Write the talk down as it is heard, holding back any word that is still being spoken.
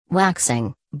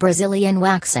waxing, Brazilian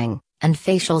waxing, and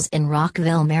facials in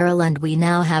Rockville, Maryland. We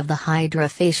now have the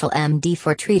HydraFacial MD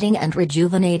for treating and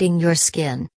rejuvenating your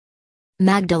skin.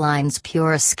 Magdalens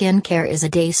Pure Skincare is a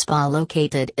day spa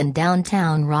located in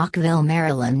downtown Rockville,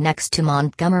 Maryland next to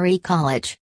Montgomery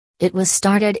College. It was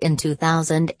started in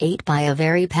 2008 by a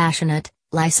very passionate,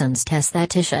 licensed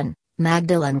esthetician,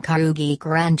 Magdalene Karugi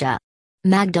Karanja.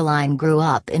 Magdalene grew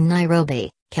up in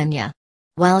Nairobi, Kenya.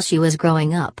 While she was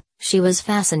growing up, she was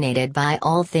fascinated by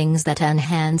all things that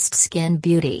enhanced skin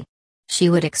beauty. She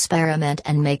would experiment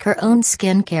and make her own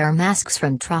skincare masks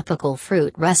from tropical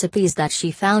fruit recipes that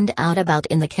she found out about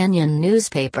in the Kenyan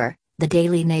newspaper, The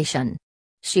Daily Nation.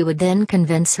 She would then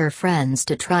convince her friends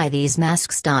to try these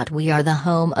masks. We are the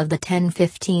home of the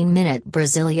 10-15-minute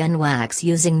Brazilian wax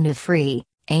using no-free,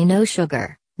 no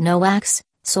sugar, no wax,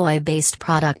 soy-based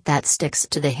product that sticks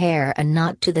to the hair and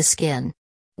not to the skin.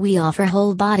 We offer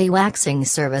whole body waxing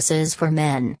services for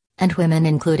men and women,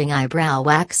 including eyebrow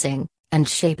waxing and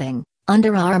shaping,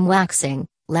 underarm waxing,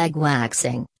 leg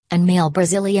waxing, and male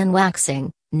Brazilian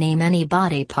waxing. Name any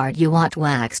body part you want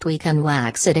waxed, we can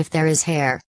wax it if there is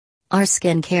hair. Our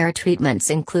skincare treatments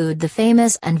include the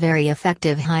famous and very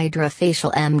effective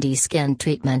HydraFacial MD skin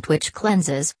treatment, which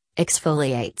cleanses,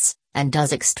 exfoliates, and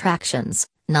does extractions,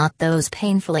 not those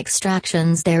painful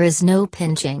extractions. There is no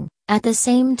pinching. At the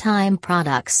same time,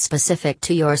 products specific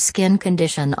to your skin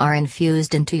condition are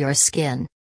infused into your skin.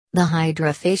 The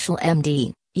HydraFacial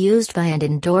MD, used by and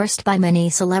endorsed by many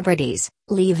celebrities,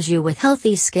 leaves you with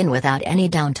healthy skin without any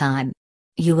downtime.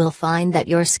 You will find that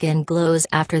your skin glows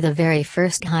after the very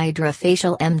first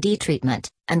HydraFacial MD treatment,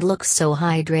 and looks so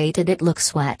hydrated it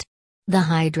looks wet. The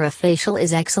HydraFacial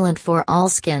is excellent for all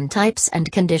skin types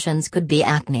and conditions, could be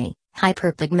acne,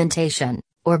 hyperpigmentation,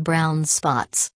 or brown spots.